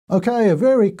Okay, a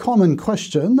very common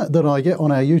question that I get on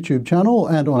our YouTube channel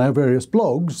and on our various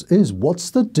blogs is, what's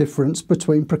the difference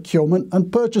between procurement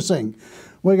and purchasing?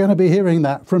 We're going to be hearing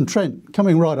that from Trent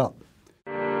coming right up.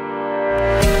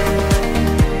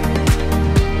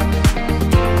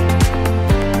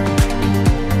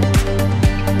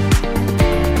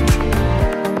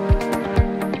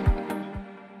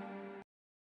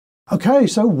 Okay,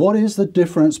 so what is the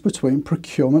difference between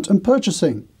procurement and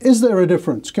purchasing? Is there a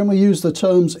difference? Can we use the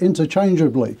terms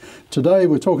interchangeably? Today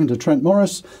we're talking to Trent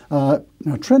Morris. Now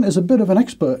Trent is a bit of an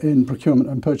expert in procurement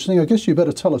and purchasing. I guess you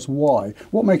better tell us why.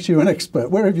 What makes you an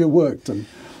expert? Where have you worked?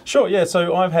 Sure, yeah,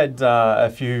 so I've had a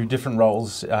few different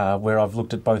roles where I've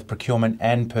looked at both procurement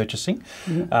and purchasing.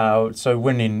 So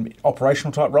when in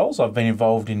operational type roles, I've been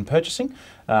involved in purchasing,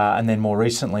 and then more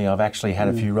recently I've actually had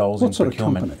a few roles in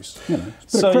procurement. What sort of companies?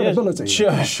 You know, credibility.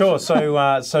 Yeah, sure.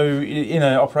 So in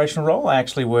an operational role, I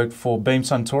actually worked for Beam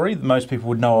Suntory, that most people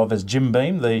would know of as Jim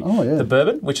Beam, the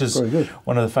bourbon, which is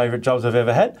one of the favourite jobs I've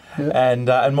ever had.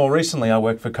 And more recently I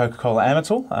worked for Coca-Cola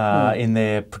Amatil in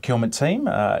their procurement team,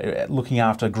 looking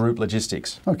after group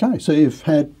logistics. Okay, so you've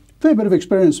had a fair bit of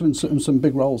experience in some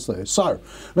big roles there. So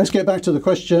let's get back to the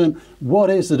question, what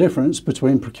is the difference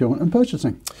between procurement and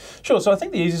purchasing? Sure, so I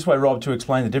think the easiest way, Rob, to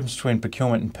explain the difference between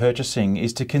procurement and purchasing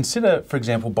is to consider, for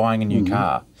example, buying a new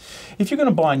car. If you're going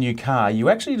to buy a new car, you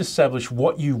actually establish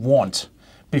what you want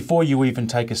before you even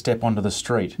take a step onto the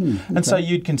street. And so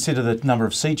you'd consider the number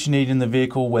of seats you need in the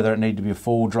vehicle, whether it needed to be a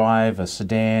four-wheel drive, a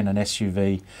sedan, an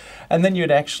SUV. And then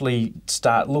you'd actually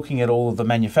start looking at all of the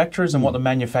manufacturers and what the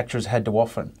manufacturers had to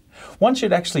offer. Once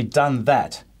you'd actually done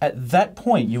that, at that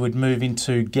point you would move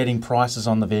into getting prices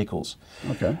on the vehicles.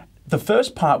 The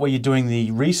first part where you're doing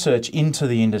the research into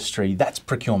the industry, that's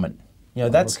procurement. You know,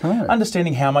 that's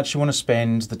understanding how much you want to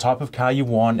spend, the type of car you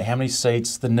want, how many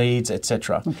seats, the needs,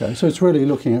 etc. Okay, so it's really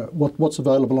looking at what's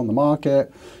available on the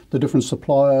market, the different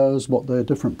suppliers, what their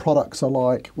different products are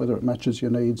like, whether it matches your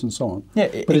needs and so on. Yeah,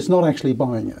 but it's not actually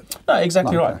buying it. No,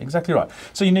 exactly right, exactly right.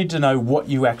 So you need to know what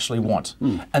you actually want.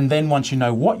 And then once you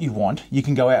know what you want, you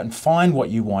can go out and find what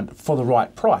you want for the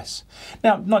right price.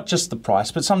 Now, not just the price,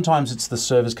 but sometimes it's the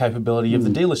service capability of the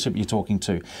dealership you're talking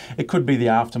to. It could be the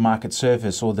aftermarket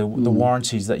service or the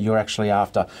warranties that you're actually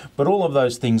after. But all of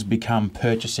those things become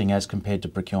purchasing as compared to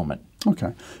procurement.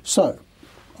 Okay, so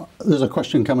there's a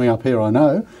question coming up here, I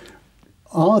know.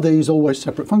 Are these always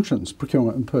separate functions,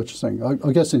 procurement and purchasing?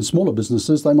 I guess in smaller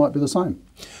businesses they might be the same.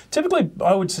 Typically,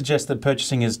 I would suggest that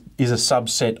purchasing is a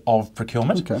subset of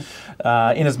procurement, in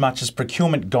as much as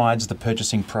procurement guides the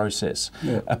purchasing process.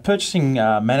 A purchasing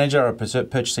manager or a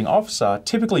purchasing officer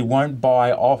typically won't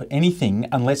buy off anything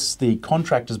unless the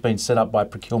contract has been set up by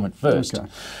procurement first.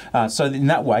 So in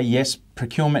that way, yes,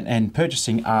 procurement and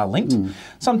purchasing are linked.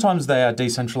 Sometimes they are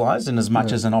decentralised in as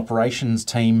much as an operations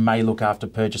team may look after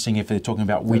purchasing if they're talking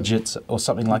about widgets or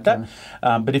something like that.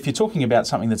 But if you're talking about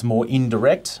something that's more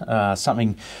indirect,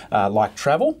 something like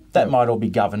travel, that might all be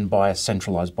governed by a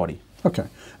centralised body. Okay,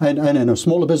 and in a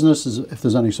smaller business, if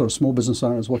there's any sort of small business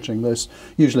owners watching this,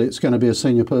 usually it's going to be a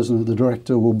senior person, the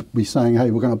director will be saying,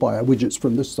 hey, we're going to buy our widgets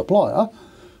from this supplier,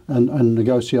 and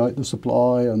negotiate the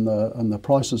supply and the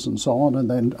prices and so on, and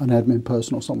then an admin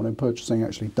person or someone in purchasing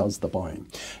actually does the buying.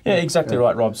 Yeah, exactly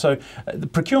right, Rob. So the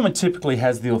procurement typically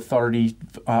has the authority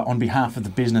on behalf of the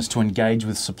business to engage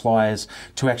with suppliers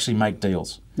to actually make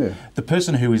deals. The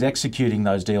person who is executing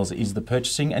those deals is the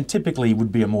purchasing, and typically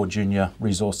would be a more junior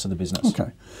resource to the business.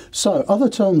 Okay, so other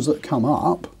terms that come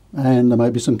up, and there may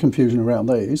be some confusion around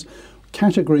these.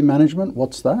 Category management,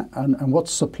 what's that? And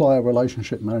what's supplier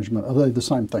relationship management? Are they the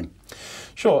same thing?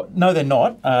 Sure. No, they're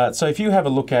not. So if you have a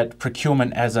look at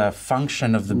procurement as a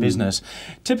function of the business,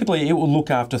 typically it will look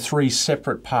after three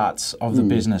separate parts of the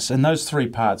business. And those three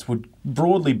parts would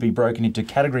broadly be broken into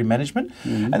category management.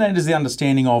 And that is the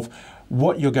understanding of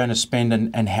what you're going to spend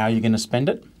and how you're going to spend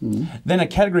it. Then a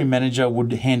category manager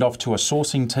would hand off to a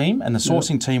sourcing team, and the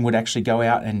sourcing team would actually go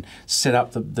out and set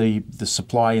up the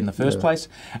supply in the first place,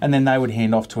 and then they would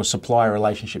hand off to a supplier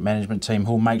relationship management team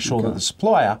who will make sure that the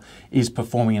supplier is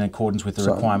performing in accordance with the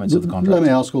requirements of the contract. Let me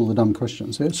ask all the dumb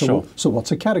questions here. So, so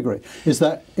what's a category? Is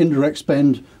that indirect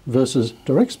spend versus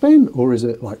direct spend, or is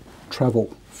it like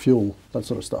travel, fuel, that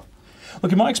sort of stuff?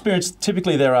 Look, in my experience,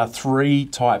 typically there are three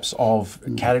types of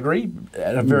category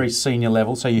at a very senior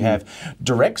level. So you have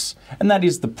directs, and that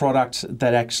is the product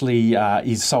that actually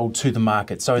is sold to the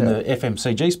market. So in the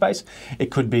FMCG space,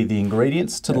 it could be the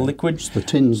ingredients to the liquid. It's the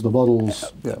tins, the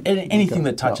bottles. Anything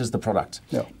that touches the product.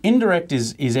 Indirect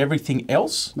is everything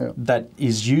else that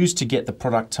is used to get the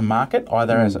product to market,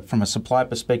 either from a supply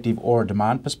perspective or a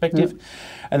demand perspective.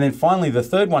 And then finally, the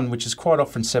third one, which is quite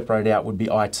often separated out, would be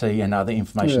IT and other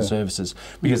information services,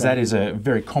 because that is a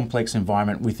very complex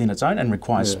environment within its own and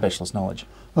requires specialist knowledge.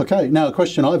 Okay, now a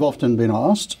question I've often been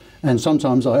asked, and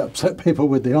sometimes I upset people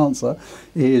with the answer,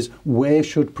 is where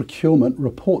should procurement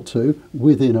report to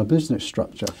within a business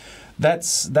structure?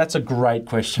 That's a great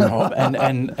question, Rob,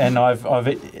 and I've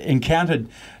encountered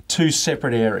two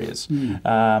separate areas.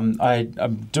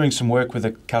 I'm doing some work with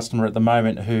a customer at the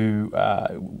moment who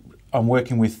I'm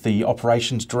working with the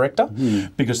operations director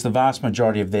because the vast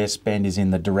majority of their spend is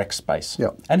in the direct space.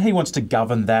 And he wants to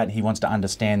govern that. He wants to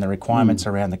understand the requirements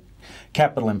around the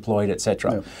capital employed,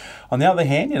 etc. On the other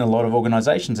hand, in a lot of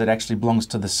organisations, it actually belongs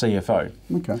to the CFO.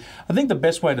 I think the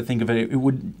best way to think of it, it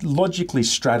would logically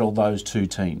straddle those two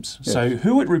teams. So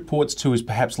who it reports to is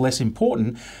perhaps less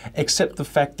important, except the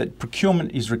fact that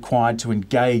procurement is required to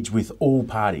engage with all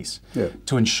parties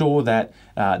to ensure that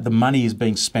the money is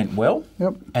being spent well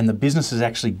and the business is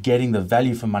actually getting the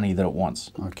value for money that it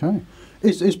wants.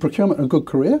 Is procurement a good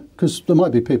career? Because there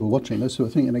might be people watching this who are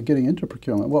thinking of getting into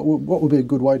procurement. What would be a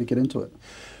good way to get into it?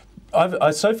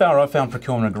 So far, I've found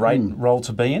procurement a great role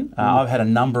to be in. I've had a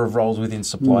number of roles within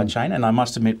supply chain, and I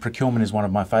must admit procurement is one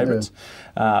of my favourites.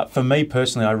 For me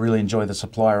personally, I really enjoy the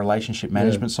supplier relationship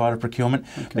management side of procurement,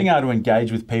 being able to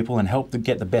engage with people and help to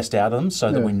get the best out of them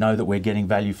so that we know that we're getting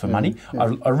value for money.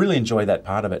 I really enjoy that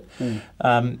part of it.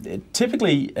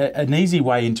 Typically, an easy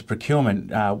way into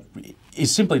procurement is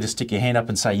simply to stick your hand up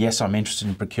and say, yes, I'm interested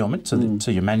in procurement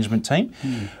to your management team.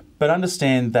 But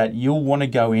understand that you'll want to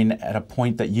go in at a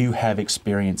point that you have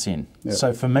experience in.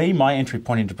 So for me, my entry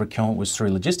point into procurement was through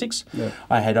logistics.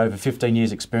 I had over 15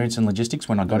 years experience in logistics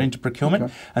when I got into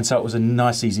procurement, and so it was a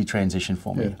nice, easy transition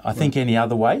for me. I think any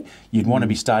other way, you'd want to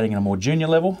be starting at a more junior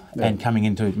level and coming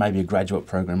into maybe a graduate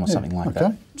program or something like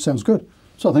that. Sounds good.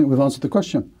 So I think we've answered the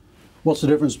question. What's the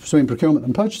difference between procurement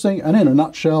and purchasing? And in a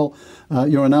nutshell,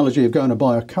 your analogy of going to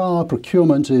buy a car,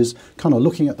 procurement is kind of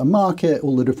looking at the market,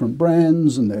 all the different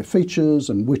brands and their features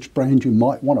and which brand you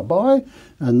might want to buy.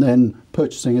 And then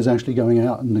purchasing is actually going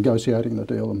out and negotiating the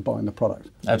deal and buying the product.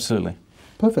 Absolutely.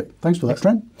 Perfect. Thanks for that,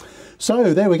 Trent.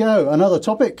 So there we go, another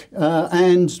topic.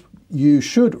 And you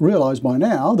should realise by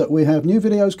now that we have new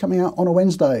videos coming out on a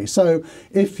Wednesday. So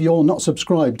if you're not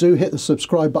subscribed, do hit the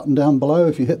subscribe button down below.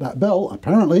 If you hit that bell,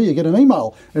 apparently you get an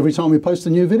email every time we post a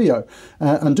new video.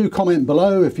 And do comment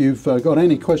below if you've got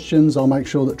any questions. I'll make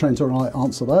sure that Trent or I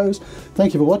answer those.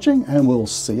 Thank you for watching, and we'll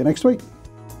see you next week.